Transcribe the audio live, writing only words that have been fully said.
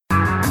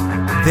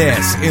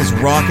This is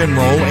Rock and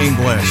Roll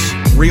English.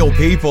 Real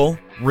people,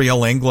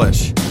 real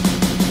English.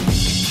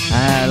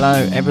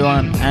 Hello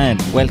everyone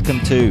and welcome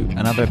to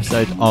another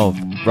episode of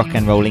Rock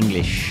and Roll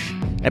English.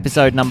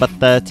 Episode number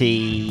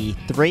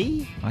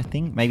 33, I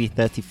think, maybe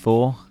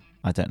 34.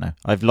 I don't know.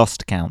 I've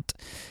lost count.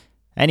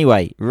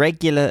 Anyway,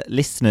 regular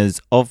listeners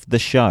of the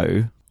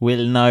show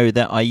will know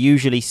that I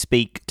usually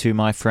speak to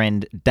my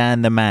friend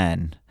Dan the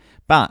Man.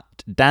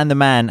 But Dan the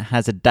Man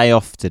has a day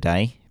off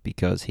today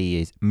because he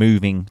is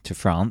moving to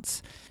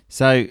France.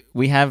 So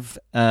we have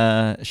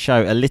a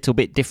show a little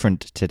bit different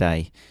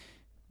today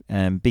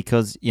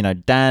because, you know,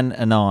 Dan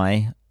and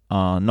I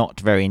are not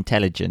very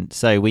intelligent.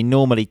 So we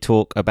normally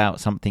talk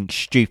about something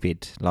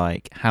stupid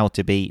like how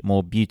to be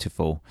more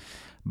beautiful.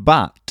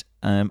 But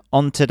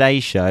on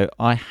today's show,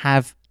 I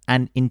have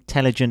an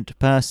intelligent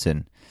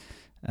person.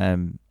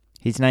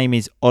 His name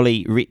is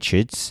Ollie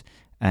Richards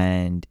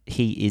and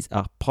he is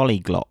a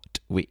polyglot,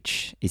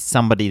 which is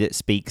somebody that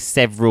speaks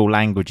several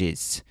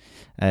languages.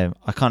 I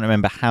can't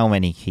remember how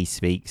many he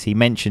speaks. He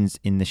mentions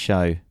in the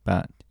show,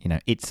 but, you know,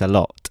 it's a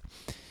lot.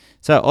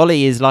 So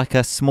Ollie is like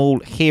a small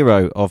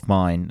hero of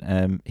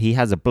mine. He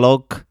has a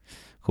blog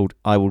called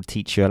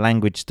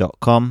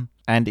iwillteachyoualanguage.com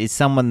and is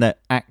someone that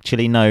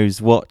actually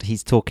knows what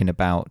he's talking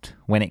about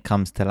when it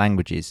comes to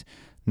languages,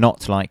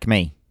 not like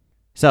me.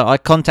 So I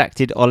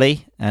contacted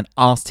Ollie and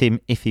asked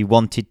him if he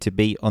wanted to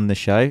be on the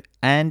show,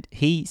 and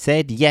he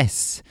said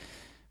yes,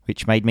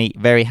 which made me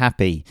very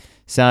happy.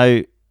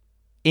 So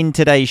in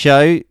today's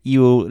show,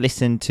 you will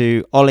listen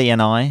to Ollie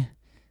and I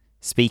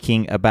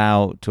speaking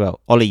about, well,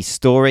 Ollie's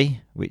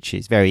story, which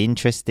is very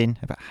interesting,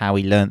 about how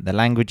he learnt the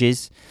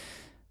languages,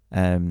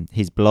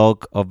 his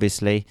blog,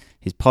 obviously,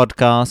 his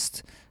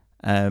podcast,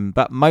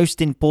 but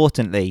most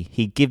importantly,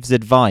 he gives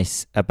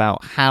advice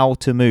about how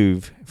to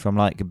move from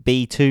like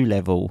B2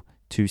 level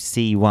to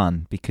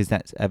C1, because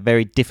that's a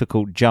very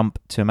difficult jump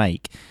to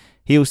make.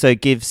 He also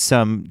gives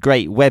some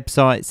great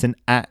websites and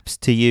apps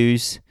to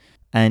use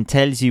and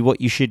tells you what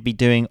you should be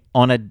doing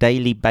on a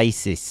daily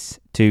basis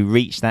to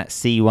reach that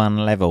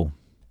C1 level.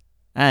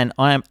 And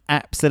I am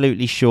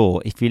absolutely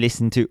sure if you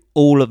listen to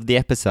all of the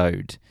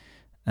episode,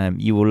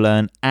 you will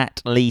learn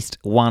at least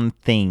one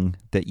thing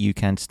that you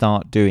can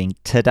start doing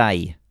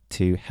today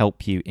to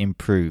help you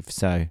improve.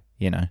 So,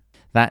 you know,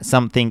 that's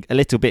something a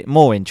little bit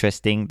more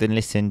interesting than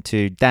listen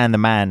to Dan the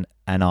Man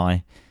and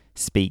I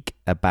speak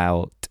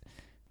about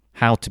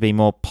how to be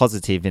more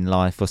positive in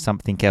life or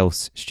something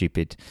else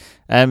stupid.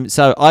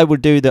 So I will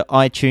do the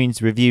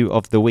iTunes review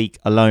of the week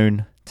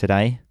alone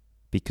today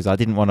because I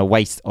didn't want to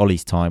waste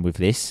Ollie's time with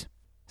this.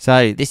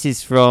 So this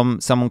is from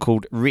someone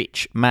called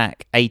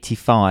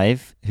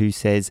RichMac85 who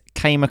says,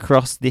 came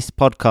across this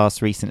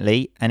podcast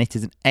recently and it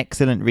is an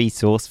excellent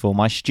resource for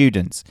my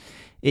students.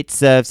 It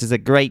serves as a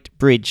great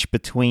bridge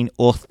between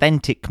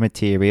authentic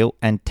material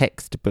and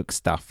textbook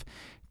stuff.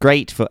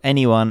 Great for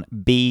anyone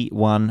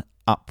B1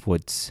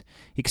 upwards.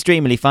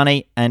 Extremely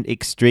funny and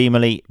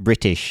extremely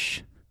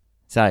British.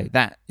 So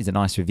that is a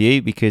nice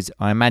review because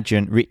I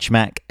imagine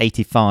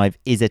RichMac85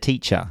 is a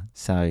teacher.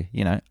 So,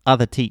 you know,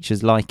 other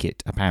teachers like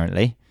it,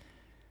 apparently.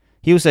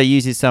 He also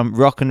uses some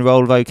rock and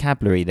roll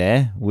vocabulary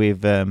there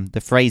with the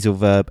phrasal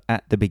verb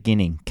at the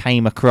beginning,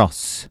 came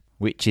across,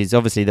 which is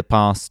obviously the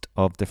past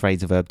of the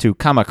phrasal verb to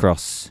come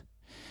across,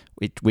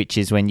 which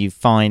is when you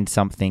find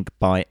something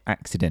by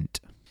accident.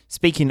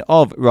 Speaking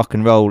of rock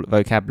and roll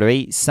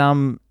vocabulary,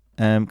 some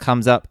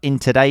comes up in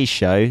today's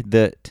show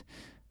that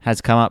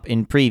has come up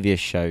in previous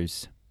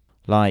shows,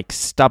 like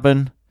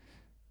stubborn,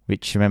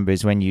 which remember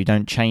is when you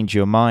don't change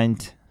your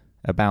mind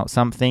about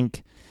something,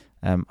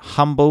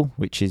 humble,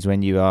 which is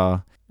when you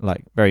are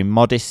like very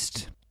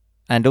modest,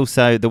 and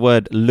also the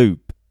word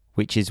loop,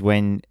 which is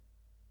when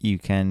you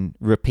can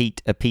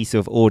repeat a piece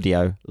of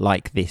audio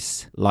like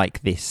this,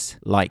 like this,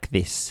 like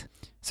this.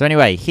 So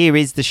anyway, here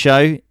is the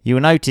show. You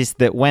will notice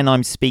that when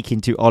I'm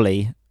speaking to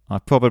Ollie, I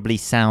probably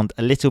sound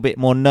a little bit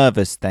more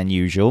nervous than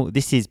usual.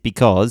 This is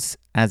because,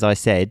 as I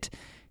said,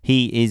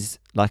 he is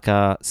like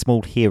a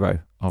small hero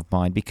of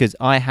mine because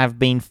I have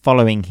been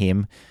following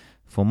him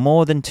for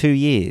more than 2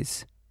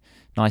 years.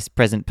 Nice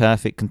present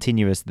perfect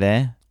continuous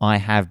there. I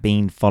have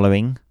been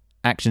following.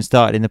 Action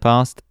started in the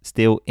past,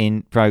 still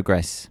in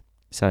progress.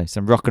 So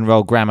some rock and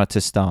roll grammar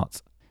to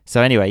start.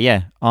 So anyway,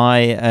 yeah,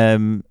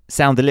 I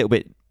sound a little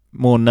bit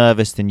more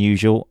nervous than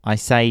usual. I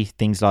say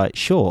things like,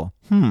 sure,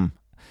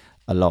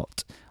 a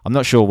lot. I'm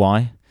not sure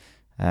why,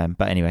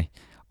 but anyway,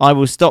 I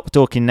will stop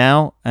talking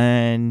now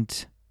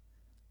and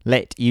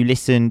let you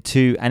listen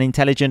to an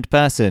intelligent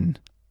person.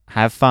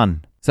 Have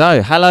fun.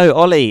 So, hello,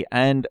 Ollie,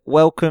 and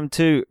welcome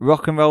to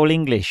Rock and Roll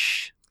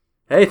English.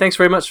 Hey, thanks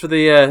very much for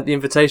the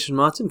invitation,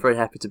 Martin. Very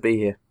happy to be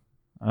here.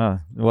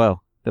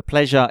 Well, the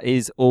pleasure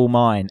is all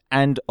mine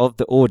and of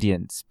the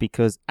audience,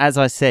 because as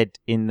I said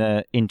in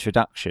the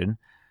introduction,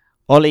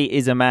 Ollie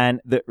is a man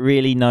that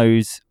really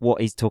knows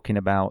what he's talking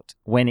about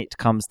when it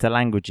comes to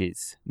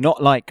languages.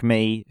 Not like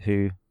me,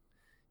 who,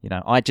 you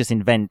know, I just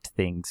invent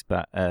things,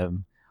 but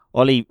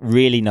Ollie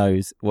really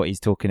knows what he's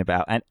talking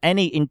about. And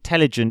any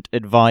intelligent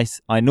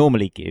advice I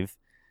normally give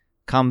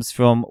comes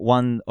from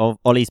one of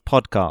Ollie's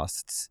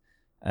podcasts.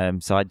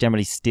 So I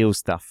generally steal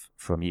stuff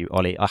from you,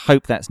 Ollie. I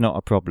hope that's not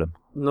a problem.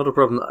 Not a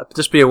problem.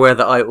 Just be aware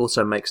that I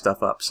also make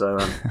stuff up, so,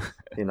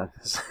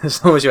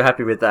 as long as you're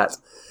happy with that.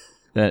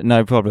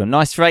 No problem.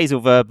 Nice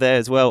phrasal verb there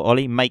as well,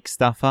 Ollie. Make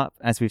stuff up,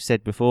 as we've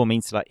said before,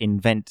 means to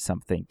invent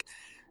something.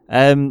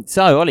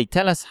 So, Ollie,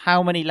 tell us,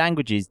 how many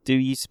languages do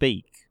you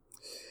speak?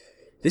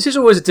 This is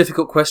always a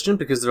difficult question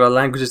because there are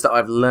languages that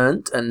I've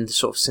learnt and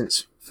sort of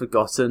since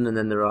forgotten, and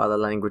then there are other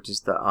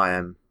languages that I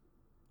am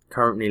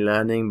currently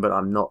learning but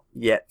I'm not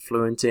yet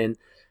fluent in.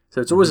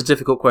 So it's always a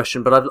difficult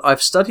question, but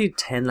I've studied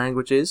 10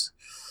 languages,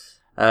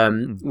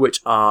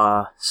 which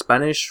are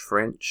Spanish,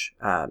 French,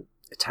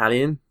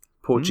 Italian,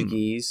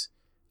 Portuguese,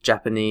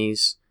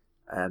 Japanese,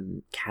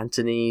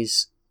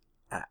 Cantonese,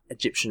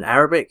 Egyptian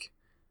Arabic,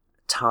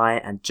 Thai,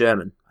 and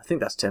German. I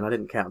think that's 10. I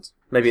didn't count.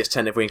 Maybe it's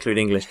 10 if we include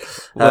English.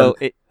 Well,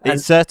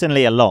 it's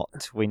certainly a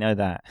lot. We know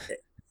that.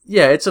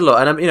 Yeah, it's a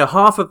lot, and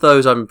half of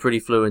those I'm pretty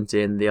fluent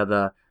in.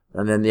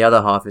 And then the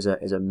other half is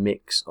a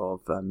mix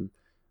of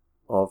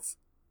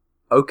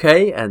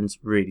okay and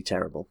really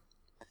terrible.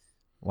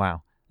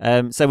 Wow.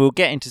 So we'll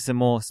get into some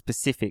more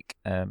specific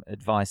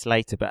advice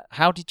later. But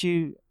how did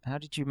you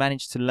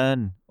manage to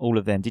learn all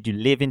of them? Did you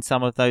live in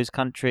some of those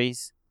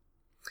countries?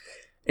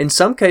 In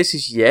some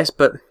cases, yes,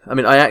 but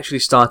I actually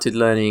started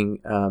learning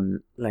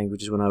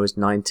languages when I was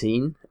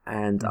 19,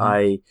 and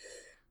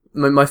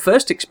my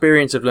first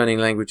experience of learning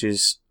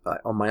languages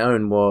on my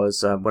own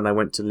was when I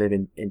went to live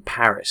in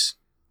Paris.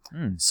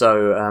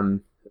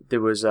 So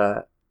there was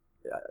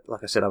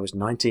like I said, I was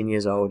 19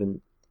 years old,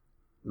 and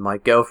my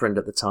girlfriend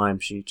at the time,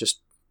 she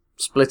just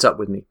split up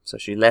with me, so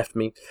she left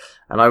me,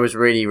 and I was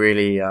really,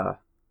 really,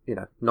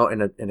 not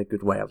in a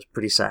good way. I was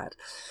pretty sad,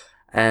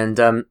 and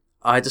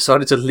I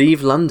decided to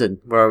leave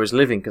London where I was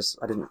living because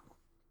I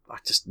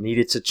just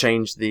needed to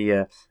change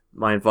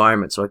my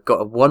environment. So I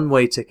got a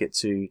one-way ticket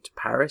to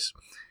Paris,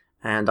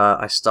 and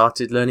I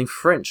started learning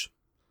French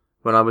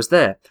when I was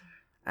there,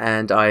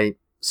 and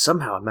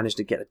somehow I managed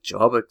to get a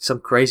job.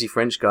 Some crazy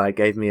French guy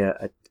gave me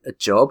a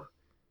job,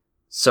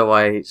 so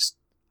I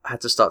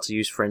had to start to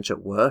use French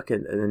at work,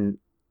 and then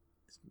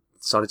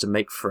started to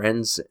make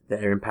friends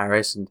there in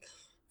Paris, and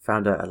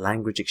found a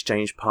language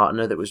exchange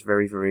partner that was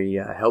very, very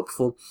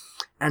helpful.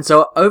 And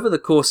so over the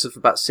course of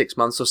about 6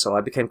 months or so,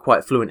 I became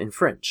quite fluent in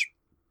French.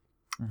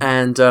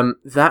 And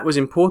that was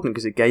important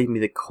because it gave me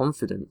the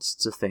confidence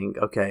to think,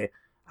 okay,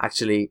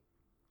 actually,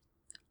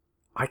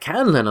 I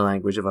can learn a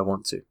language if I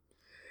want to.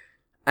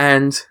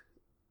 And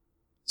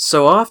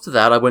so after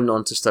that, I went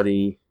on to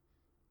study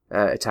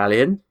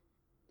Italian,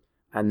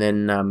 and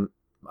then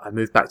I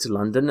moved back to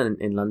London, and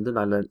in London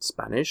I learned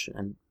Spanish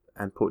and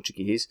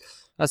Portuguese.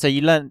 Oh, so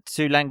you learned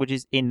 2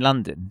 languages in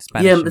London,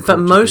 Spanish and and in fact,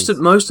 Portuguese.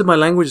 most of my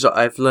languages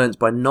I've learned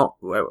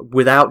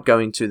without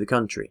going to the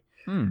country.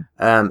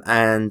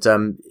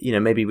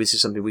 Maybe this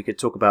is something we could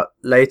talk about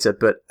later,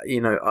 but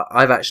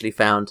I've actually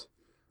found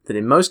that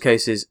in most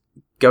cases,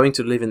 going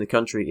to live in the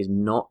country is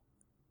not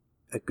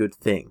a good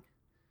thing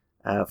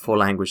for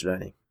language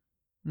learning.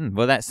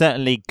 Well, that's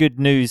certainly good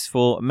news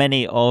for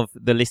many of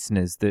the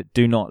listeners that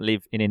do not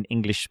live in an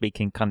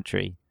English-speaking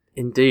country.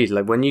 Indeed,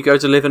 when you go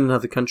to live in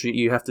another country,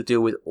 you have to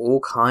deal with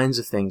all kinds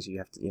of things. You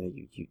have to,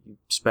 you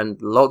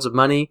spend lots of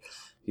money.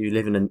 You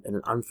live in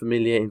an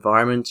unfamiliar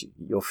environment.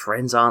 Your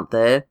friends aren't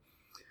there.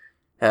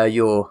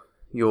 Your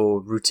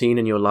routine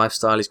and your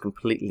lifestyle is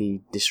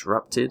completely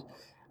disrupted.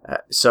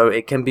 So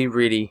it can be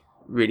really,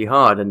 really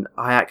hard. And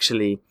I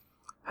actually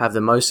have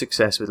the most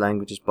success with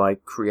languages by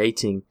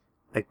creating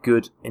a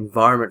good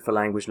environment for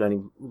language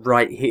learning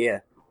right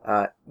here,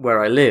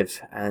 where I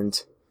live.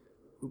 And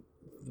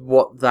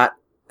what that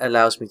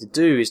allows me to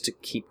do is to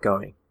keep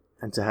going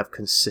and to have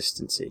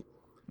consistency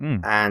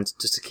and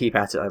just to keep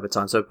at it over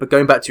time. So, but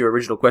going back to your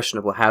original question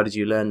of, well, how did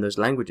you learn those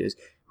languages?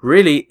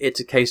 Really, it's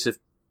a case of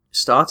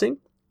starting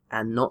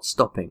and not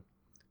stopping,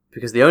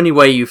 because the only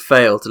way you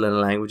fail to learn a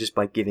language is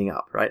by giving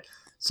up, right?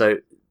 So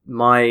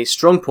my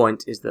strong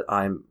point is that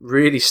I'm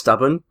really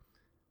stubborn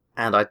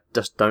and I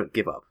just don't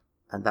give up.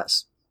 And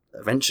that's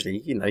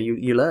eventually,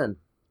 you learn.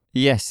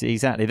 Yes,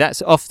 exactly.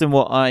 That's often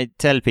what I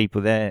tell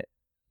people. They're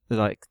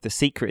like, the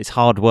secret is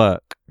hard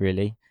work,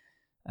 really.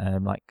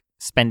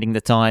 Spending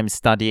the time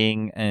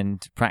studying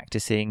and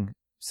practicing.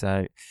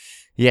 So,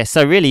 yeah.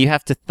 So really, you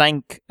have to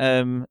thank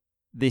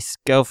this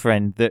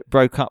girlfriend that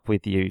broke up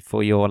with you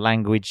for your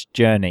language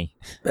journey.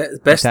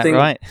 Best thing,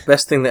 right?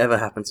 Best thing that ever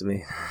happened to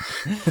me.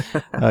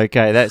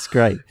 Okay, that's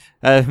great.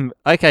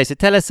 Okay, so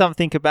tell us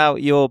something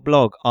about your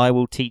blog, I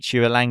Will Teach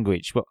You a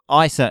Language. Well,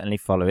 I certainly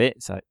follow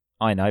it, so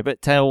I know, but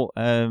tell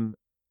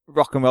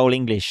Rock and Roll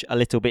English a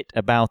little bit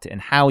about it and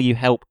how you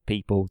help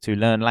people to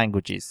learn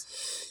languages.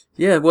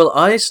 Yeah, well,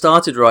 I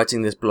started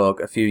writing this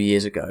blog a few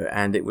years ago,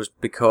 and it was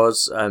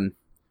because,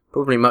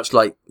 probably much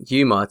like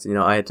you, Martin,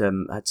 I had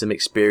some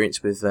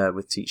experience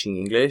with teaching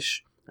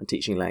English and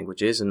teaching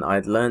languages, and I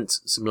had learnt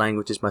some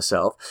languages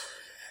myself.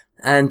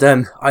 And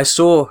I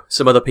saw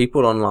some other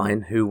people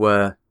online who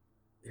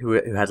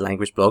had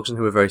language blogs and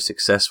who were very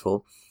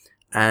successful.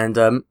 And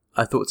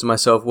I thought to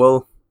myself,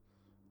 well,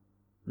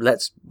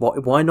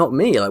 why not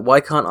me? Like, why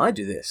can't I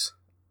do this?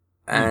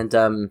 And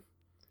there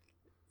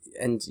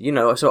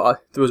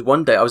was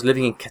one day I was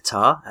living in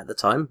Qatar at the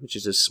time, which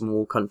is a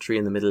small country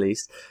in the Middle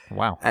East.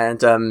 Wow. And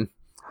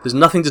there's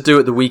nothing to do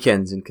at the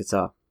weekends in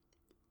Qatar.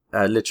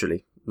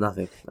 Literally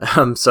nothing.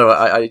 So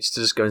I used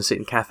to just go and sit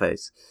in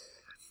cafes.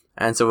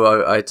 And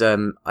so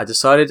I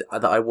decided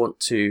that I want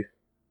to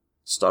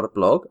start a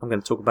blog. I'm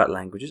going to talk about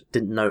languages.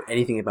 Didn't know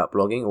anything about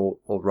blogging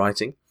or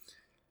writing.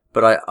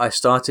 But I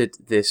started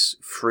this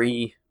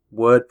free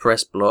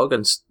WordPress blog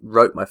and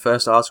wrote my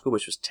first article,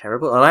 which was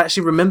terrible. And I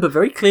actually remember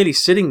very clearly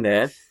sitting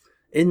there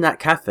in that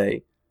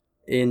cafe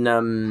in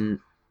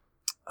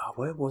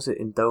where was it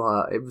in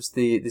Doha? It was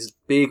this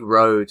big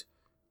road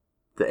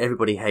that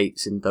everybody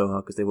hates in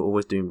Doha because they were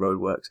always doing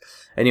roadworks.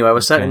 Anyway, I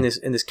was sat in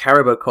this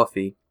Caribou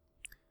Coffee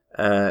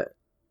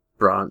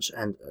branch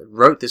and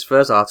wrote this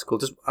first article.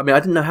 I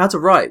didn't know how to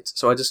write,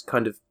 so I just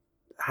kind of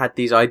had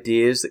these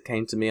ideas that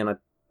came to me, and I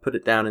put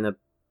it down in a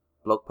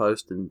blog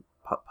post and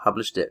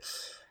published it.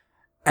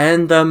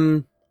 And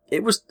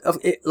it was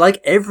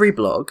like every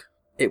blog.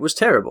 It was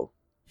terrible,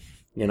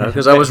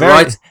 because I was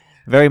writing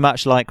very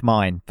much like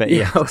mine. But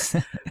yeah,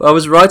 I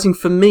was writing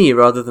for me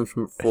rather than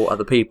for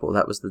other people.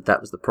 That was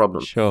the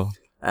problem. Sure.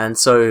 And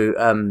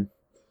so,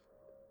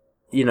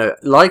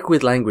 like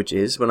with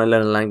languages, when I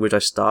learn a language, I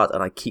start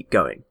and I keep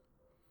going.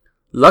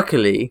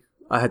 Luckily,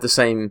 I had the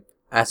same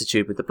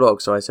attitude with the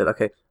blog, so I said,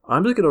 okay,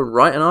 I'm just going to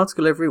write an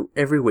article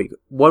every week.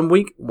 1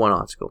 week, one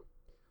article.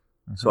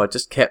 Mm-hmm. So I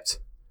just kept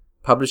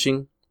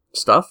publishing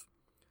stuff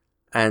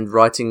and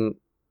writing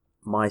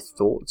my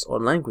thoughts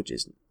on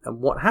languages. And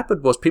what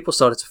happened was people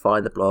started to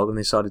find the blog and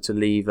they started to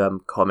leave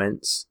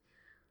comments,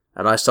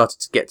 and I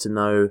started to get to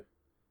know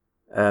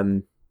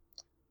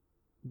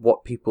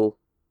what people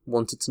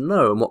wanted to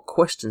know and what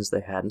questions they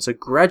had. And so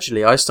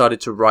gradually I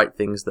started to write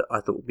things that I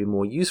thought would be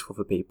more useful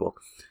for people.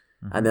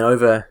 Mm-hmm. And then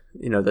over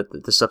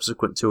the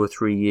subsequent 2 or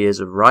 3 years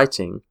of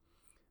writing,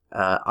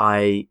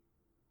 I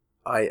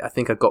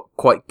think I got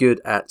quite good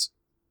at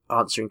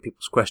answering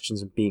people's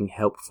questions and being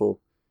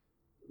helpful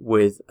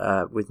with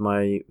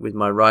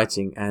my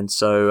writing. And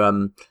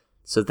so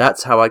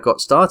that's how I got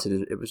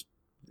started. It was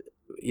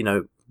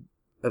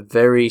a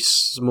very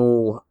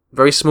small,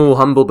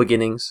 humble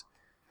beginnings,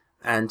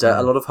 and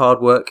a lot of hard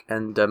work,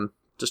 and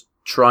just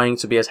trying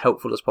to be as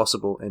helpful as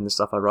possible in the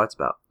stuff I write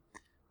about.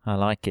 I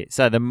like it.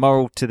 So the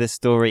moral to the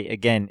story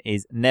again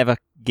is never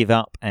give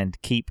up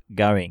and keep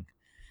going.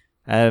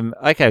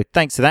 Okay,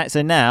 thanks for that.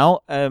 So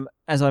now,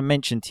 as I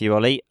mentioned to you,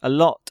 Ollie, a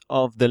lot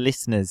of the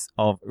listeners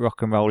of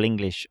Rock and Roll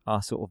English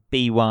are sort of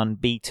B1,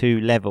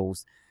 B2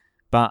 levels,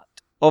 but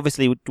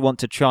obviously would want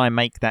to try and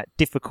make that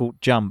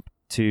difficult jump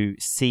to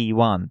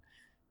C1.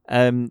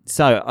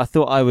 So I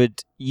thought I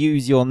would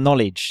use your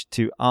knowledge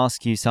to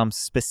ask you some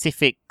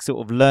specific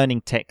sort of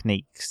learning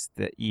techniques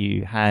that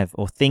you have,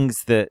 or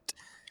things that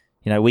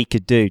we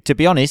could do. To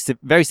be honest,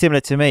 very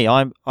similar to me.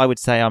 I would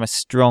say I'm a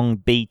strong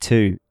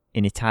B2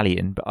 in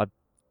Italian, but I've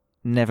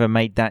never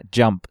made that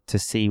jump to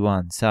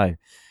C1. So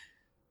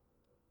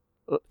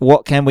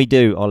what can we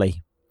do,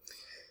 Ollie?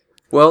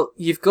 Well,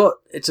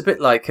 it's a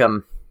bit like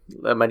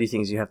many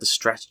things. You have the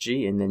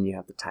strategy and then you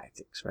have the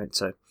tactics, right?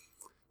 So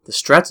the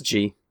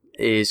strategy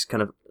is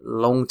kind of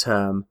long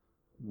term.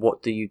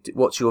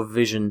 What's your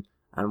vision,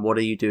 and what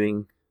are you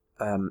doing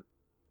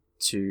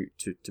to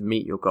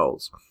meet your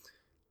goals?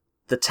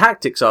 The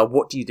tactics are,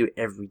 what do you do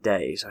every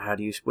day? So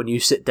when you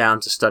sit down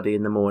to study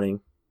in the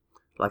morning,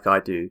 like I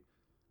do,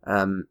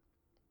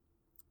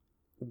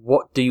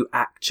 what do you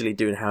actually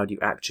do, and how do you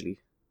actually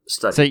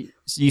study?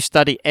 So you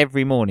study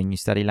every morning. You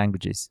study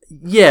languages.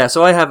 Yeah.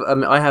 So I have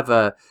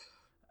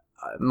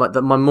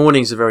my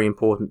mornings are very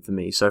important for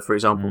me. So, for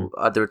example,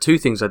 there are 2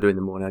 things I do in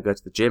the morning. I go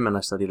to the gym and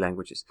I study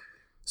languages.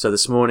 So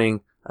this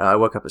morning I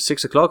woke up at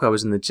 6 o'clock. I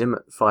was in the gym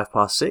at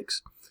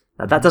 6:05.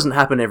 Now that doesn't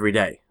happen every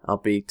day. I'll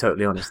be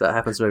totally honest. That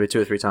happens maybe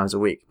 2 or 3 times a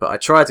week. But I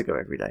try to go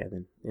every day.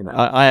 And then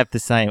I have the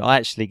same. I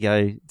actually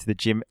go to the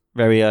gym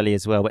very early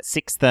as well, but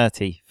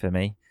 6:30 for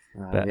me.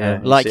 But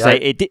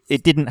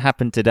it didn't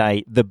happen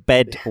today. The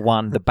bed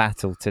won the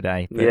battle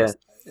today. But,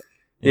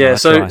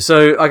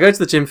 So I go to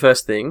the gym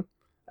first thing,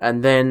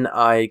 and then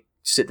I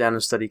sit down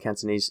and study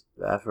Cantonese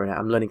for an hour.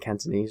 I'm learning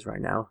Cantonese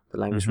right now, the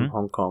language from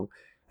Hong Kong.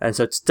 And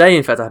so today,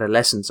 in fact, I had a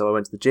lesson. So I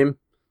went to the gym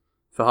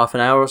for half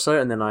an hour or so,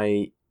 and then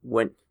I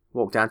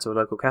walked down to a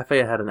local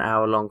cafe. I had an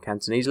hour-long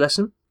Cantonese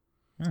lesson.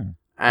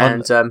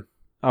 And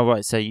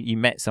right. So you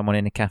met someone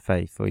in a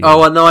cafe for you? Oh,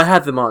 well, no, I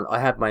had them on. I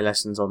had my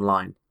lessons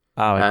online.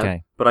 Oh,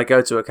 okay. But I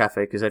go to a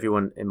cafe because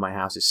everyone in my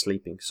house is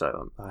sleeping,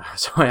 so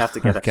I have to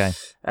get okay.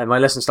 And my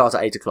lesson starts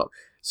at 8 o'clock.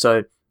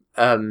 So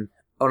on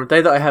a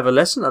day that I have a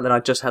lesson, and then I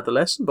just had the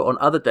lesson, but on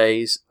other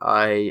days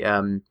I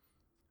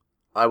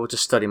will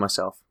just study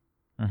myself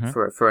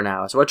for an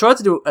hour. So I try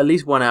to do at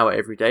least 1 hour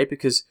every day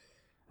because,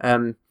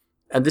 and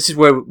this is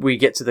where we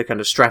get to the kind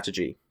of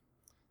strategy.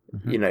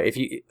 If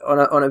you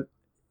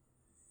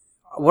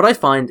what I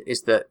find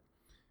is that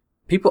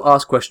people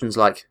ask questions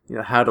like,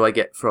 how do I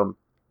get from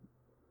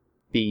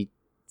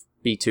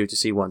B2 to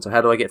C1? So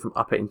how do I get from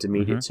upper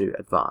intermediate to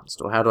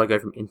advanced? Or how do I go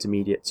from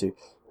intermediate to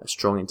a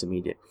strong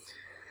intermediate?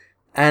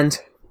 And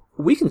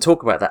we can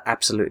talk about that,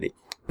 absolutely.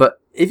 But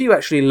if you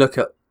actually look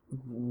at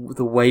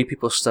the way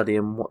people study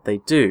and what they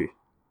do,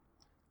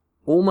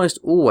 almost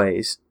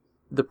always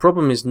the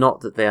problem is not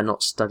that they are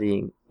not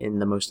studying in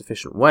the most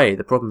efficient way.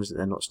 The problem is that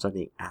they're not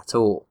studying at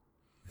all.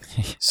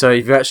 So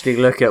if you actually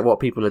look at what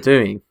people are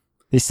doing,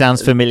 this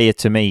sounds familiar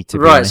to me. To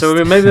be right,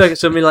 honest.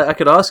 so maybe I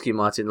could ask you,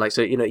 Martin. Like,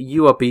 so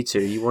you are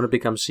B2. You want to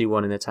become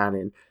C1 in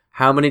Italian.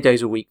 How many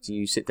days a week do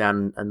you sit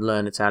down and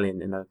learn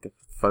Italian in a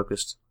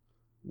focused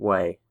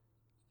way?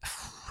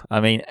 I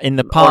mean, in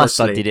the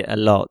past Honestly. I did it a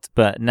lot,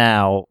 but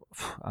now,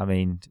 I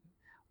mean,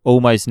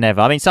 almost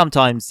never. I mean,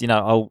 sometimes,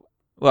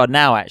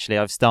 now actually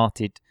I've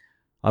started,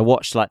 I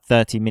watch like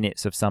 30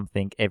 minutes of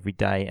something every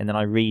day and then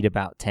I read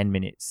about 10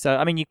 minutes. So,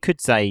 I mean, you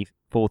could say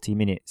 40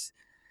 minutes,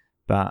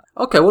 but...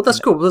 Okay, well, that's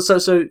cool. So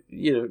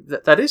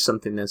that is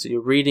something then. So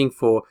you're reading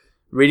for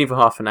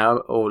half an hour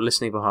or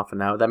listening for half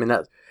an hour. I mean,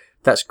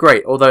 that's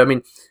great. Although, I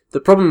mean,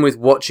 the problem with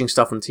watching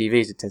stuff on TV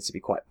is it tends to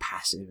be quite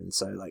passive. And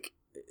so, like,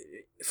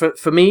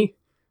 for me,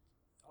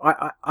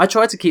 I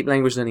try to keep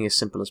language learning as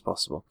simple as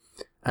possible.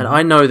 And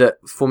I know that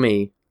for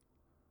me,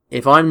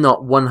 if I'm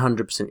not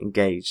 100%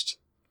 engaged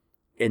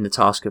in the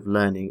task of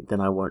learning,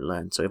 then I won't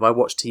learn. So if I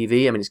watch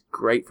TV, I mean, it's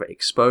great for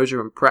exposure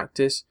and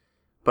practice,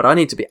 but I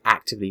need to be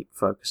actively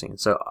focusing.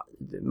 So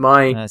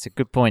that's a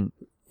good point.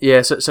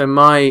 Yeah, so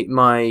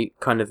my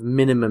kind of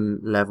minimum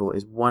level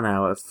is 1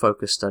 hour of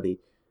focused study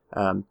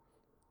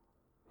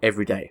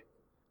every day.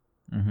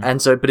 Mm-hmm.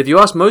 And so, but if you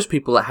ask most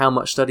people like, how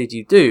much study do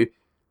you do,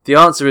 the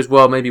answer is,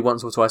 well, maybe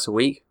once or twice a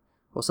week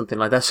or something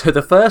like that. So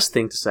the first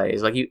thing to say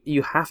is like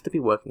you have to be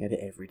working at it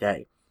every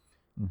day.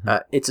 Mm-hmm.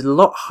 It's a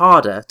lot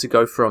harder to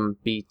go from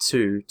B2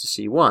 to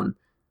C1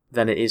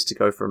 than it is to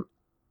go from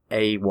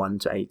A1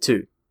 to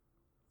A2,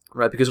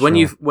 right? Because when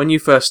you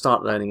first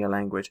start learning a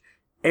language,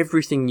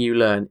 everything you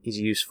learn is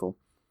useful.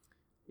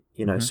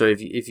 So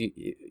if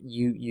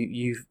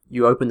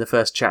you open the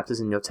first chapters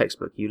in your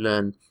textbook, you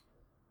learn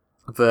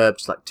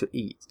verbs like to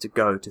eat, to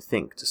go, to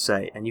think, to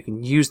say, and you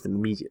can use them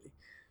immediately.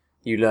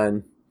 You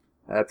learn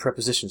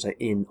prepositions like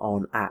in,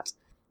 on, at.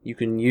 You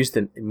can use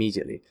them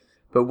immediately.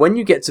 But when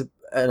you get to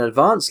an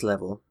advanced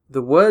level,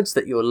 the words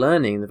that you're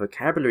learning, the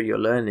vocabulary you're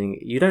learning,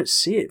 you don't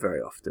see it very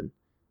often.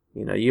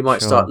 You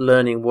might start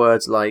learning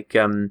words like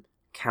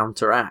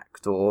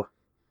counteract or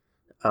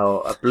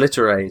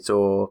obliterate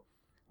or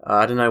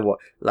I don't know what,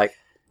 like,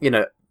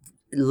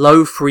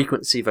 low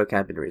frequency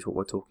vocabulary is what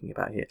we're talking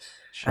about here.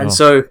 Sure. And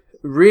so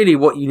really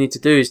what you need to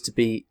do is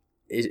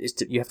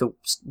you have to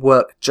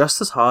work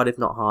just as hard, if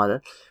not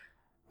harder,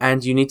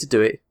 and you need to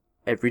do it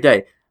every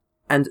day.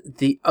 And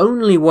the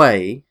only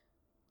way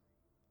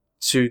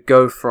to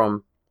go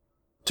from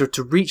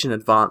to reach an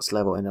advanced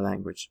level in a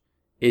language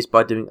is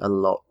by doing a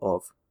lot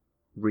of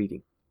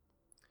reading.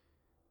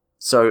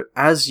 So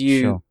as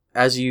you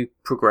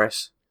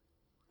progress,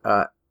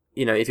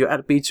 if you're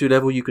at B2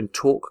 level, you can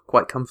talk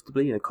quite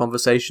comfortably.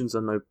 Conversations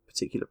are no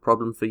particular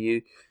problem for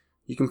you.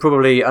 You can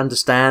probably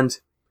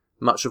understand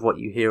much of what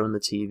you hear on the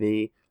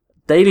TV.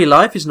 Daily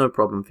life is no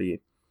problem for you.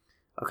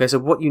 Okay, so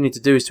what you need to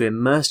do is to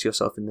immerse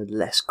yourself in the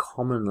less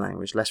common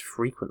language, less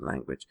frequent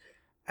language.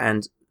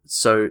 And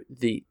so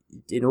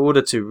in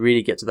order to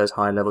really get to those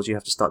high levels, you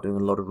have to start doing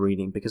a lot of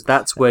reading, because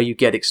that's where you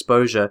get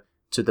exposure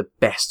to the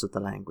best of the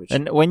language.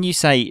 And when you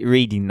say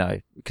reading, though,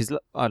 because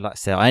I'd like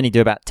to say I only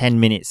do about 10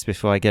 minutes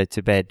before I go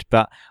to bed,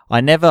 but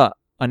I never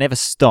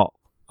stop.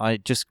 I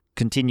just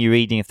continue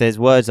reading. If there's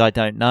words I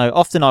don't know,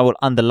 often I will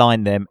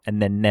underline them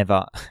and then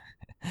never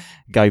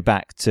go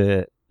back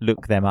to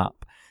look them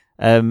up.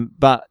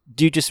 But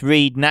do you just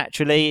read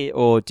naturally,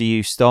 or do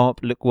you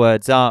stop, look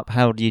words up?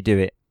 How do you do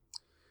it?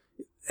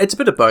 It's a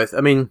bit of both.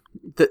 I mean,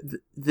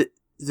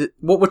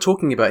 what we're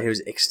talking about here is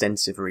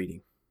extensive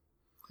reading.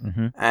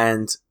 Mm-hmm.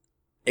 And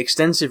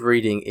extensive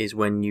reading is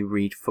when you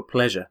read for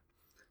pleasure.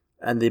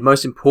 And the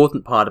most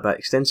important part about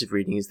extensive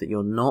reading is that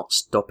you're not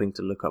stopping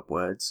to look up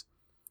words.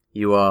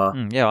 You are...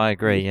 yeah, I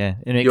agree, yeah.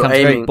 And it becomes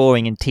very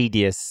boring and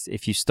tedious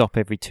if you stop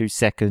every 2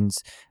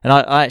 seconds. And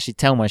I actually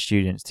tell my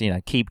students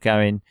to, keep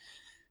going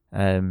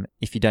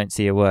if you don't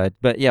see a word.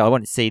 But yeah, I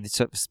want to see the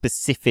sort of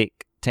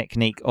specific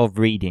technique of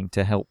reading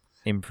to help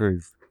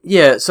improve.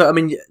 Yeah, so I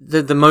mean,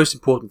 the most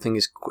important thing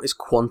is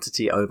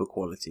quantity over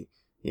quality.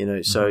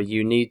 So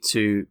you need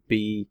to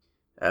be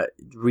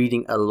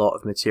reading a lot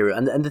of material.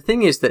 And the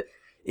thing is that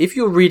if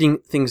you're reading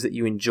things that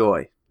you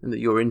enjoy and that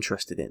you're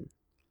interested in,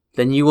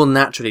 then you will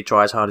naturally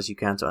try as hard as you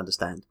can to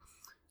understand.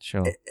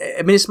 Sure.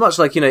 I mean, it's much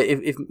like,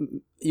 if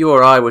you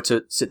or I were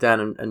to sit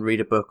down and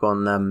read a book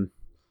on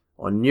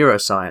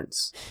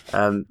neuroscience.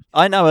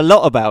 I know a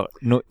lot about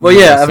well,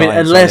 yeah, I mean,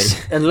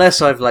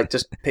 unless I've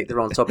just picked the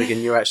wrong topic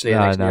and you're actually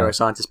an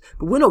ex-neuroscientist.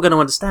 But we're not going to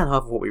understand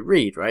half of what we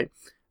read, right?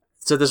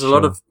 So there's a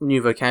lot of new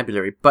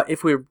vocabulary, but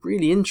if we're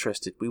really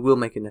interested, we will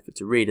make an effort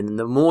to read. And then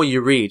the more you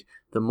read,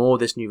 the more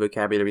this new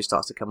vocabulary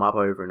starts to come up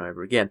over and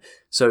over again.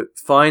 So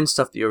find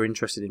stuff that you're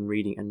interested in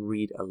reading and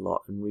read a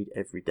lot and read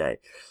every day.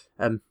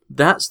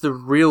 That's the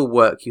real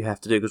work you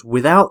have to do, because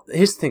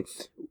here's the thing,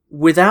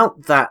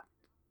 without that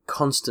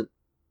constant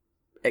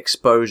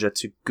exposure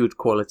to good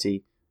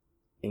quality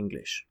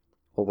English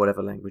or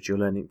whatever language you're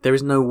learning, there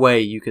is no way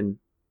you can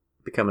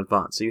become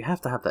advanced. So you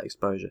have to have that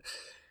exposure.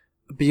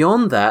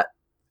 Beyond that,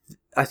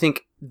 I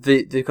think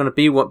the kind of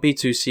B2,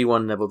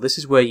 C1 level, this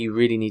is where you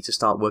really need to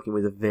start working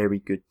with a very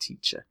good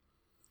teacher.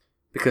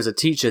 Because a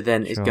teacher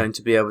then is going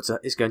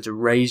to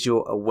raise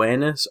your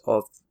awareness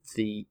of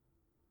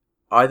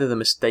either the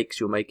mistakes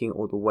you're making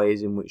or the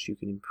ways in which you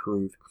can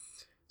improve.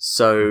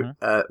 So,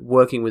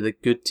 working with a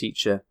good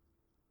teacher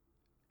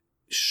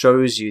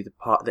shows you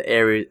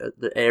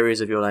the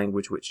areas of your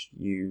language which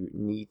you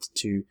need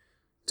to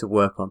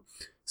work on.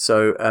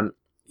 So,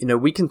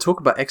 we can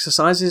talk about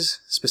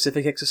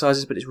specific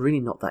exercises, but it's really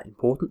not that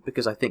important,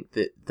 because I think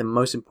that the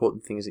most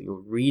important thing is that you're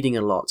reading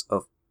a lot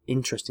of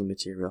interesting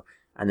material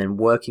and then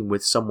working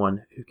with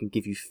someone who can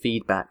give you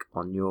feedback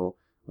on your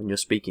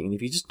speaking. And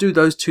if you just do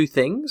those two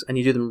things and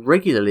you do them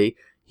regularly,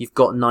 you've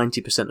got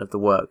 90% of the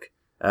work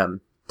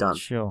done.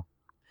 Sure.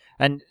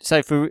 And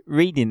so for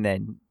reading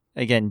then,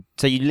 again,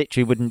 so you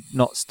literally would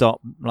not stop,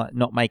 like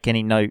not make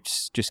any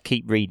notes, just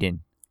keep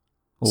reading?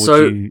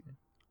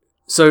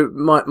 So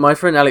my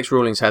friend Alex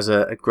Rawlings has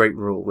a great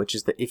rule, which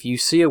is that if you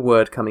see a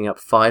word coming up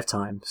 5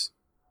 times,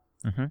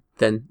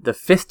 then the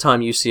 5th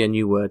time you see a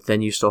new word,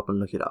 then you stop and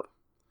look it up.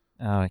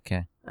 Oh,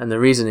 okay. And the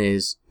reason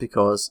is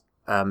because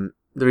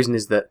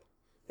that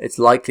it's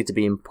likely to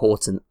be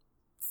important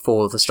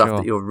for the stuff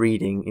that you're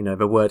reading. If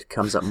a word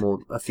comes up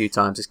a few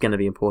times, it's going to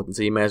be important,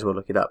 so you may as well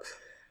look it up.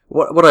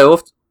 What I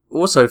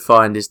also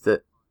find is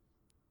that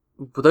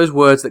for those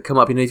words that come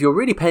up, if you're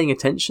really paying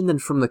attention, then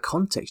from the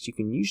context, you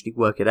can usually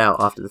work it out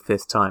after the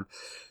 5th time.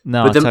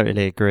 No, I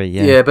totally agree,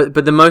 yeah. Yeah,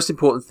 but the most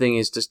important thing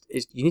is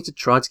you need to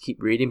try to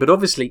keep reading, but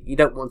obviously you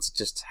don't want to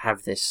just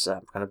have this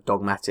kind of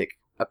dogmatic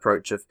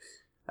approach of,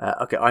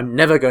 okay, I'm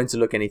never going to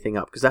look anything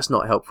up, because that's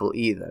not helpful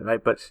either,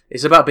 right? But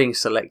it's about being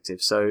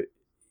selective. So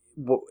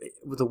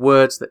with the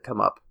words that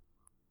come up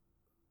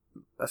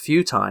a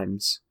few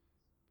times,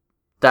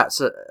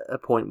 that's a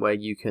point where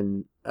you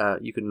can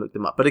look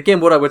them up. But again,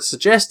 what I would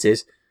suggest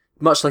is,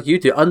 much like you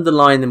do,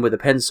 underline them with a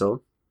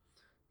pencil,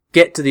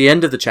 get to the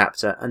end of the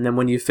chapter, and then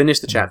when you finish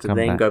the chapter,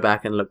 then go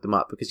back and look them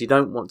up, because you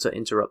don't want to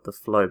interrupt the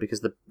flow. Because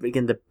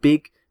the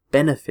big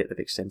benefit of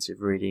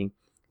extensive reading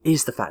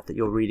is the fact that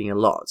you're reading a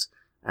lot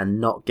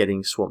and not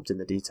getting swamped in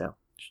the detail.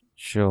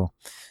 Sure.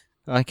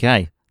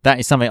 Okay. That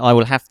is something I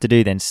will have to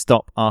do then,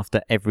 stop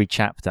after every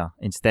chapter,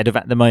 instead of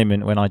at the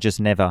moment when I just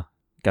never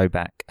go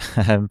back.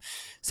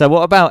 So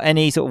what about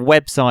any sort of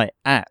website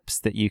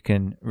apps that you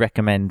can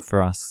recommend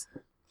for us?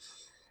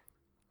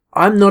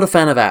 I'm not a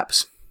fan of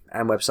apps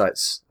and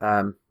websites.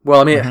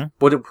 Websites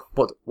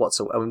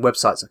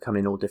come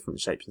in all different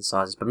shapes and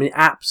sizes, but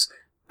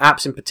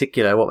apps in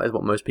particular,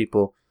 what most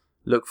people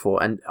look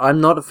for, and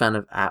I'm not a fan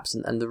of apps,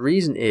 and the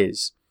reason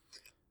is,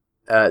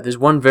 there's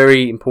one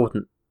very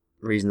important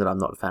reason that I'm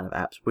not a fan of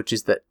apps, which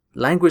is that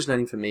language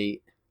learning for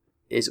me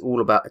is all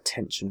about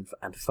attention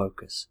and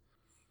focus.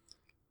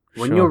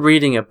 When you're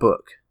reading a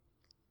book,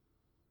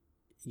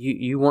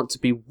 you want to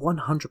be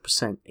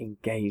 100%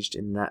 engaged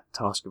in that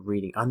task of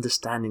reading,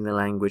 understanding the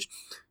language,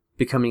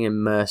 becoming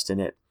immersed in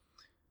it.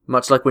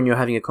 Much like when you're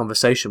having a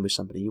conversation with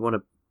somebody, you want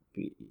to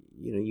be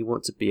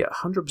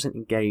 100%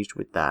 engaged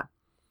with that.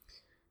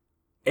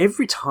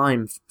 Every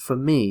time, for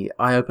me,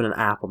 I open an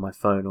app on my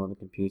phone or on the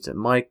computer,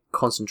 my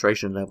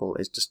concentration level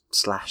is just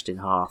slashed in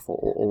half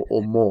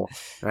or more,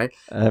 right?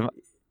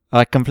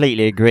 I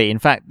completely agree. In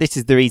fact, this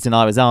is the reason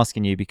I was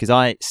asking you, because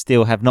I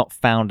still have not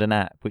found an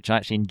app which I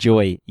actually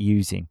enjoy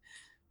using.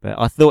 But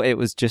I thought it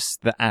was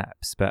just the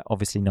apps, but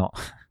obviously not.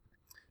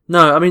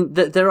 No, I mean,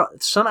 there are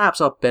some apps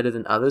are better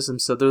than others,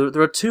 and so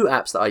there are 2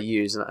 apps that I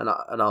use, and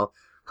I'll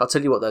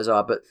tell you what those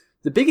are. But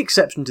the big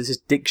exception to this is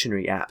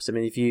dictionary apps. I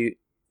mean, if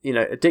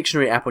a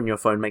dictionary app on your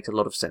phone makes a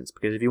lot of sense,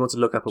 because if you want to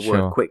look up a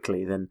word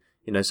quickly, then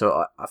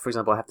so for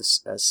example, I have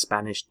the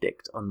Spanish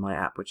Dict on my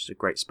app, which is a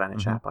great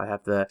Spanish app. I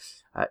have the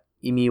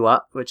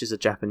Imiwa, which is a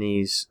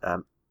Japanese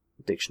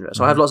dictionary.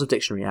 So I have lots of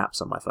dictionary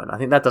apps on my phone. I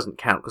think that doesn't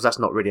count, because that's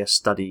not really a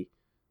study.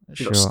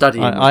 Sure.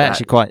 I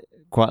actually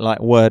quite like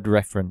word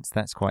reference.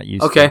 That's quite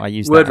useful. Okay, I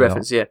use word that a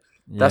reference, yeah.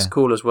 That's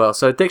cool as well.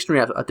 So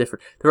dictionary apps are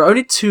different. There are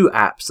only 2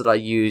 apps that I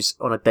use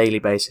on a daily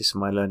basis for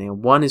my learning,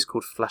 and one is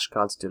called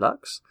Flashcards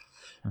Deluxe,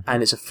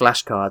 and it's a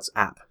flashcards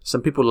app.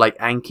 Some people like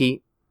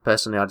Anki.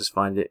 Personally, I just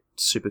find it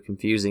super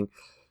confusing.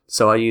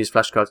 So I use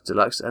Flashcards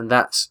Deluxe, and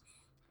that's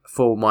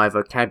for my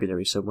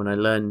vocabulary. So when I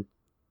learn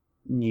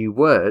new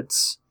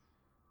words,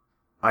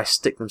 I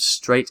stick them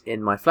straight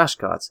in my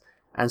flashcards.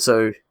 And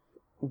so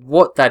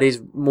what that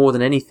is, more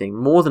than anything,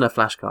 more than a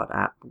flashcard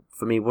app,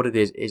 for me, what it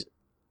is it's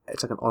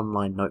like an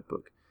online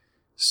notebook.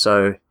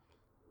 So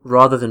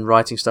rather than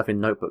writing stuff in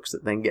notebooks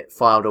that then get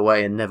filed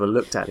away and never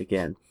looked at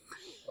again,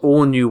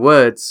 all new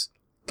words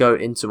go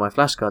into my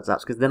flashcards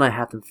apps because then I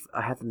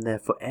have them there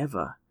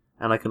forever,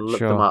 and I can look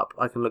them up.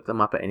 I can look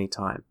them up at any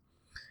time.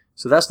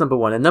 So that's number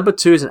one. And number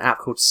two is an app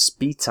called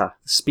Speeter,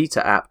 the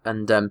Speeter app,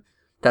 and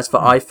that's for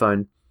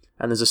iPhone.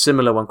 And there's a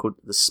similar one called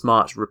the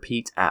Smart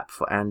Repeat app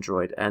for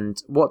Android.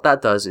 And what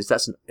that does is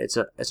it's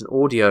an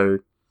audio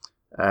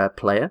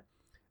player,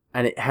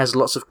 and it has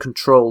lots of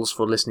controls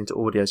for listening to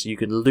audio. So you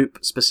can loop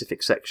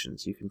specific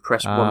sections. You can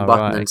press one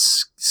button and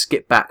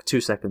skip back 2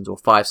 seconds or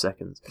 5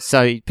 seconds.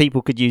 So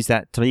people could use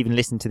that to even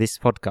listen to this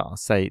podcast.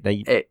 So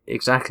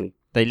exactly.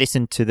 They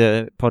listen to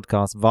the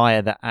podcast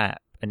via the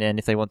app, and then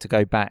if they want to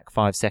go back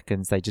 5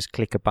 seconds, they just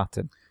click a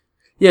button.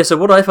 Yeah, so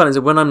what I find is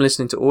that when I'm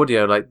listening to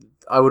audio, like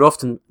there would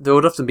often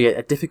be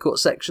a difficult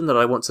section that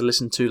I want to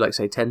listen to, like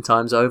say 10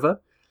 times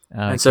over.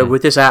 Okay. And so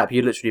with this app,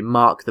 you literally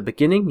mark the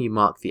beginning, you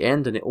mark the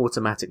end, and it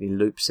automatically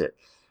loops it.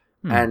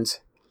 And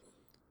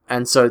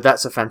so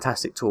that's a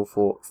fantastic tool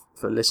for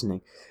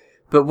listening.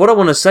 But what I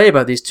want to say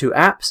about these two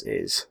apps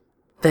is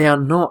they are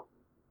not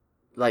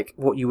like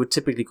what you would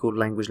typically call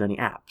language learning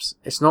apps.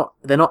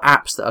 They're not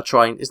apps that are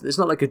trying. It's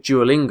not like a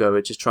Duolingo,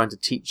 which is trying to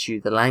teach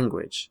you the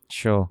language.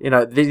 Sure. You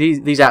know,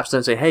 these apps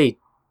don't say, "Hey,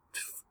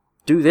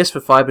 do this for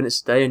 5 minutes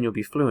a day and you'll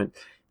be fluent."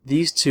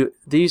 These two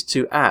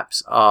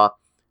apps are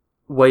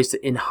ways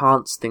to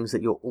enhance things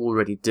that you're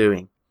already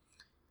doing.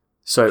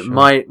 So sure.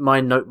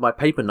 my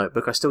paper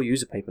notebook, I still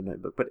use a paper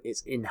notebook, but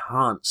it's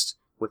enhanced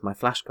with my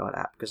flashcard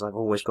app because I've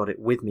always got it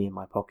with me in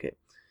my pocket.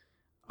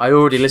 I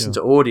already listen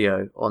to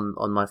audio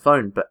on my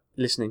phone, but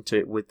listening to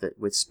it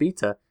with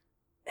Speeter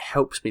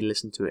helps me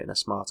listen to it in a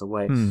smarter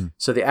way.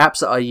 So the apps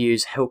that I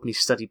use help me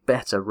study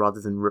better rather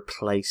than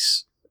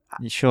replace.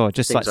 Sure,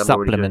 just like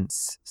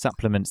supplements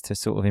to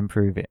sort of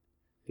improve it.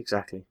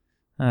 Exactly.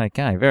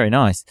 Okay, very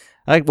nice.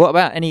 What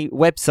about any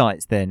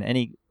websites then?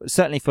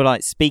 Certainly for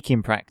like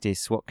speaking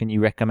practice, what can you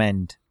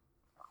recommend?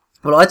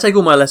 Well, I take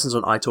all my lessons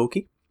on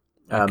italki.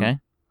 Okay.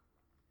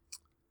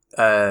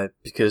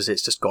 Because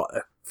it's just got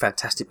a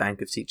fantastic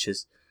bank of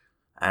teachers,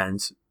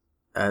 and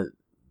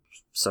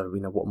so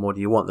what more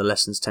do you want? The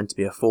lessons tend to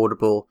be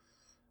affordable.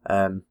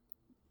 There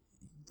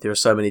are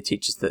so many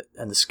teachers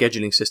and the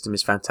scheduling system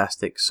is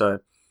fantastic. So,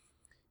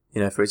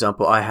 for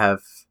example, I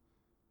have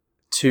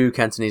 2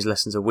 Cantonese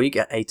lessons a week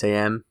at 8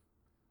 a.m.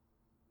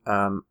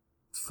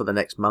 For the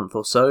next month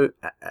or so,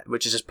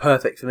 which is just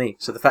perfect for me.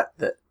 So the fact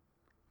that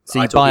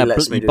you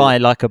buy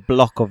like a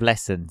block of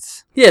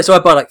lessons. Yeah, so I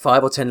buy like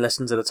 5 or 10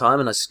 lessons at a time,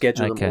 and I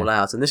schedule them all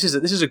out. And this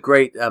is a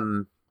great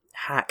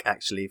hack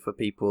actually for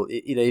people.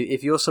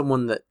 If you're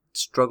someone that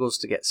struggles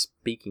to get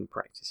speaking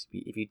practice,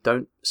 if you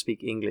don't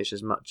speak English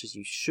as much as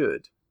you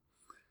should,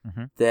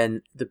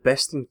 then the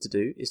best thing to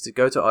do is to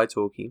go to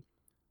italki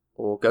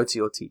or go to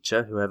your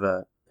teacher,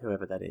 whoever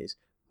that is,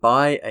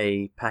 buy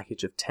a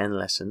package of 10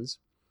 lessons,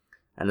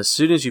 and as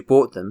soon as you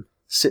bought them,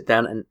 sit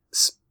down and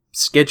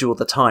schedule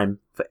the time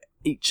for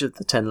each of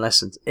the 10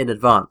 lessons in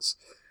advance,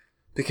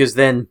 because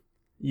then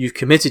you've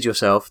committed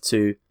yourself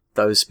to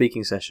those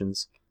speaking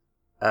sessions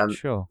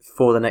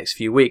for the next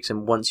few weeks,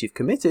 and once you've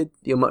committed,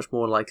 you're much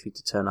more likely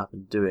to turn up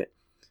and do it.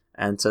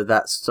 And so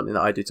that's something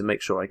that I do to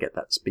make sure I get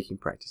that speaking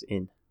practice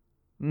in.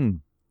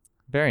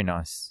 Very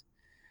nice.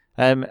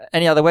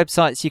 Any other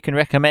websites you can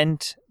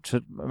recommend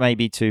to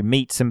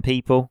meet some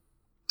people?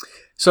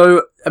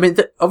 So, I mean,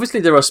 obviously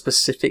there are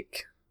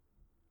specific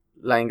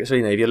language. So,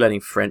 if you're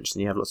learning French,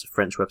 then you have lots of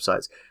French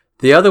websites.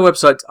 The other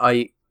websites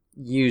I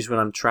use when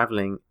I'm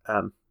traveling,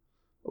 I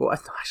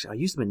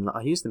use them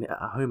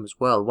at home as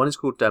well. One is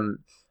called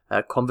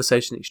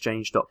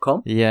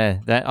conversationexchange.com.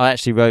 Yeah, I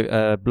actually wrote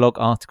a blog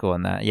article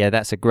on that. Yeah,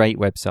 that's a great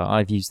website.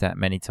 I've used that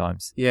many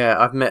times. Yeah,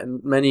 I've met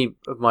many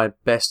of my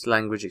best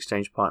language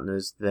exchange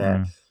partners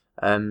there.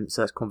 So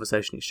that's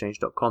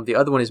conversationexchange.com. The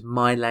other one is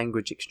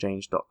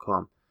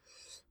mylanguageexchange.com.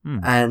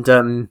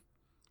 And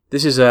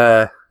this is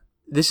an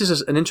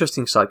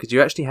interesting site because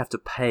you actually have to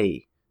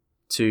pay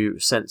to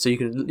send. So you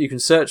can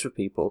search for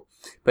people,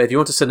 but if you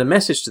want to send a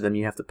message to them,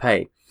 you have to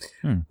pay.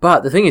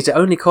 But the thing is, it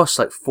only costs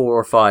like $4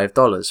 or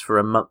 $5 for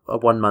a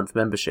 1 month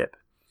membership.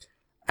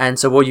 And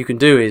so what you can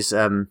do is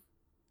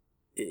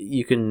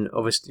you can,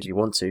 obviously, if you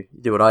want to,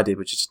 do what I did,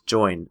 which is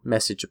join,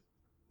 message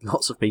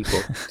lots of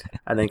people,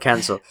 and then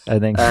cancel.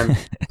 And then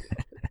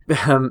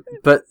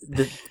but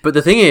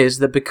the thing is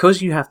that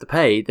because you have to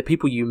pay, the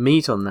people you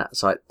meet on that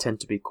site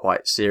tend to be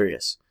quite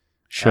serious.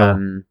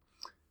 Sure.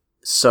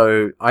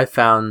 So I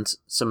found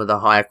some of the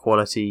higher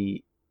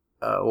quality,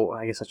 or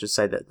I guess I should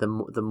say that the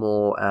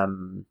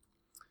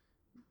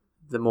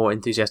more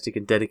enthusiastic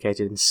and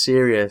dedicated and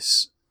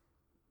serious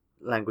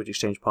language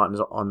exchange partners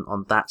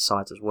on that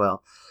site as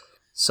well.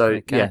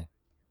 So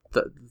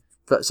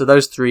so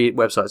those 3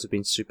 websites have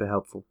been super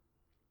helpful.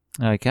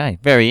 Okay,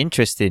 very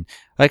interesting.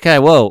 Okay,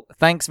 well,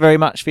 thanks very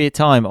much for your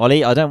time,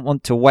 Ollie. I don't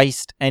want to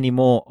waste any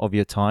more of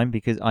your time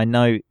because I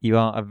know you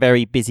are a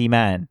very busy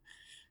man.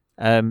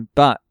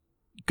 But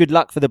good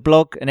luck for the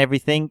blog and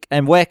everything.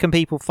 And where can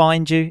people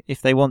find you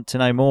if they want to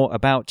know more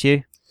about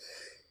you?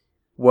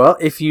 Well,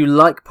 if you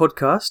like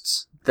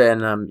podcasts,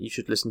 then you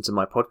should listen to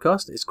my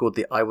podcast. It's called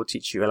the I Will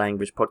Teach You a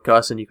Language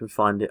podcast, and you can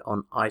find it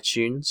on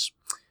iTunes.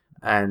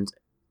 and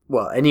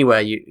well,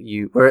 anywhere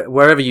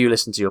wherever you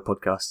listen to your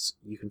podcasts,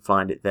 you can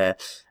find it there.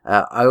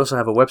 I also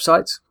have a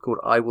website called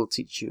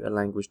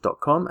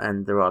iwillteachyoualanguage.com,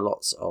 and there are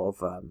lots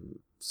of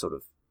sort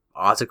of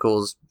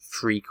articles,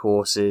 free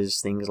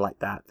courses, things like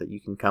that you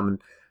can come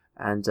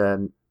and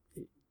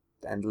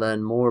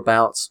learn more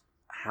about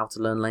how to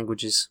learn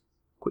languages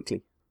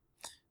quickly.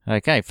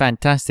 Okay,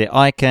 fantastic.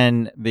 I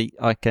can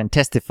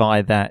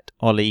testify that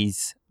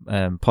Ollie's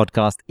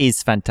podcast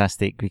is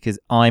fantastic because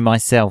I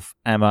myself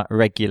am a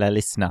regular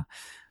listener.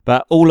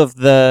 But all of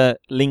the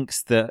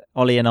links that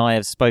Ollie and I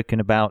have spoken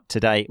about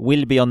today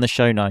will be on the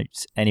show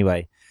notes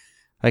anyway.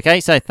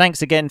 Okay, so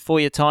thanks again for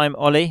your time,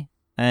 Ollie,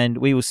 and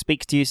we will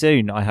speak to you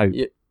soon, I hope.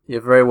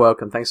 You're very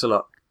welcome. Thanks a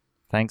lot.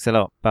 Thanks a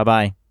lot.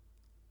 Bye-bye.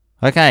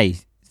 Okay,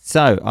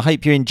 so I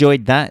hope you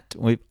enjoyed that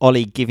with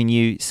Ollie giving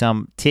you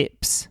some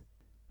tips.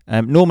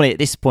 Normally at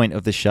this point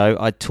of the show,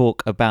 I'd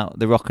talk about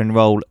the rock and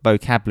roll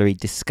vocabulary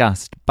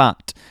discussed,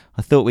 but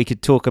I thought we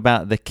could talk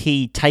about the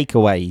key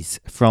takeaways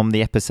from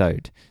the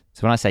episode.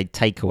 So when I say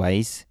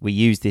takeaways, we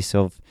use this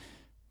of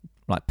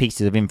like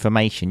pieces of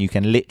information you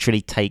can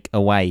literally take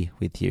away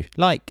with you,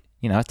 like,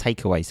 a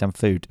takeaway, some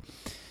food.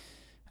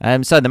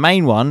 So the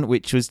main one,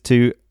 which was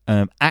to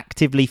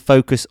actively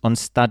focus on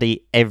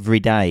study every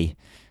day.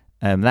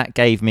 That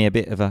gave me a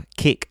bit of a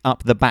kick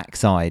up the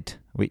backside,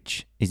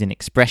 which is an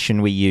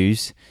expression we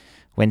use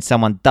when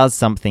someone does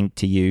something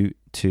to you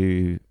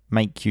to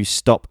make you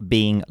stop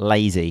being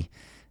lazy.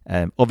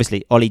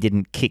 Obviously, Ollie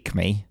didn't kick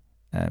me.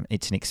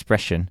 It's an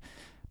expression.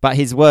 But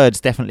his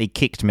words definitely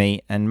kicked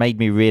me and made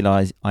me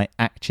realise I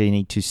actually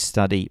need to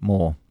study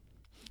more.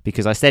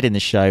 Because I said in the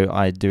show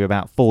I do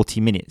about 40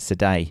 minutes a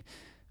day.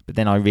 But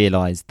then I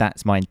realised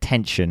that's my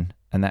intention,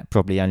 and that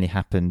probably only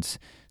happens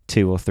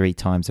 2 or 3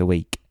 times a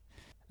week.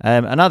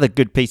 Another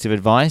good piece of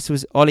advice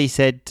was Ollie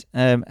said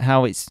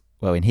how it's,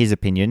 well, in his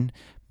opinion,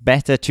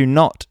 better to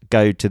not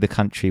go to the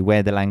country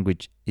where the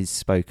language is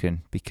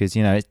spoken because,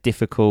 it's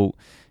difficult,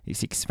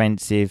 it's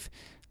expensive.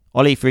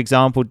 Ollie, for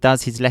example,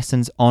 does his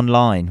lessons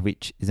online,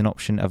 which is an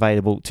option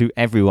available to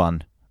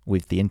everyone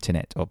with the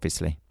internet,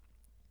 obviously.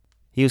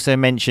 He also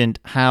mentioned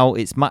how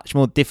it's much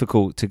more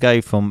difficult to go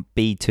from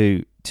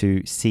B2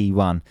 to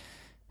C1.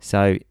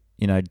 So,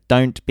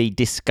 don't be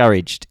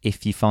discouraged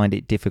if you find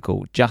it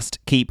difficult.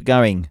 Just keep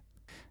going.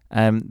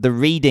 The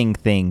reading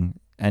thing,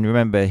 and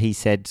remember he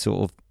said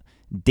sort of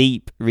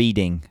deep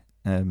reading.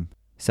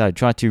 So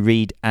try to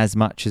read as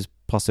much as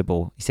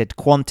possible. He said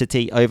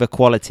quantity over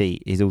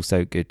quality is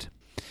also good.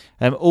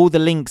 All the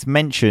links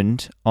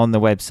mentioned on the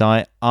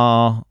website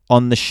are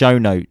on the show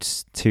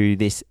notes to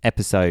this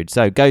episode.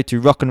 So go to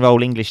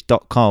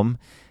rockandrollenglish.com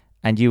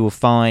and you will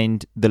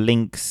find the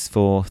links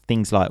for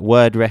things like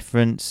word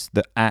reference,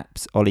 the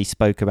apps Ollie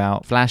spoke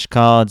about,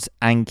 flashcards,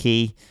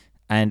 Anki,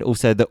 and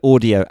also the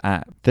audio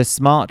app. The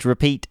Smart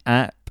Repeat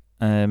app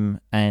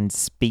and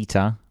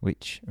Speeta,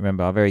 which,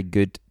 remember, are very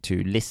good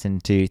to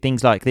listen to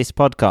things like this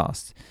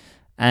podcast.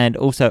 And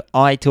also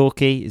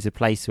italki is a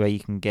place where you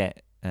can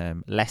get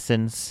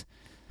lessons.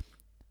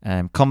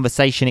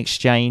 Conversation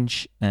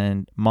Exchange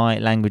and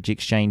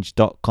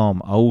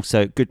mylanguageexchange.com are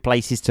also good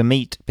places to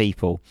meet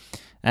people.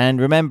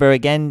 And remember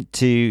again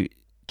to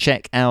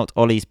check out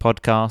Ollie's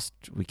podcast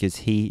because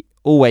he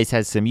always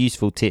has some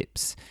useful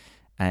tips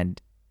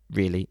and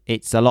really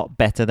it's a lot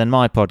better than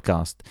my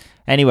podcast.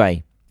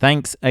 Anyway,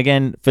 thanks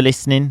again for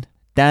listening.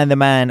 Dan the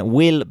Man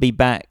will be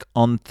back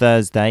on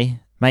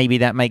Thursday. Maybe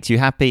that makes you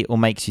happy or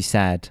makes you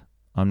sad.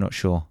 I'm not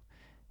sure.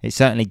 It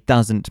certainly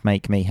doesn't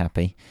make me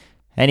happy.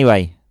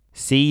 Anyway,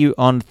 see you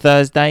on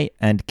Thursday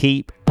and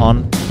keep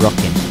on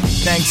rocking.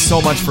 Thanks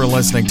so much for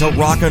listening to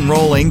Rock and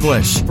Roll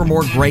English. For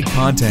more great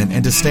content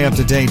and to stay up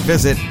to date,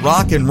 visit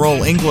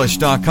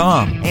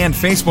rockandrollenglish.com and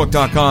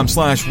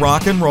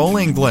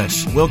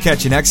facebook.com/rockandrollenglish. We'll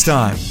catch you next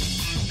time.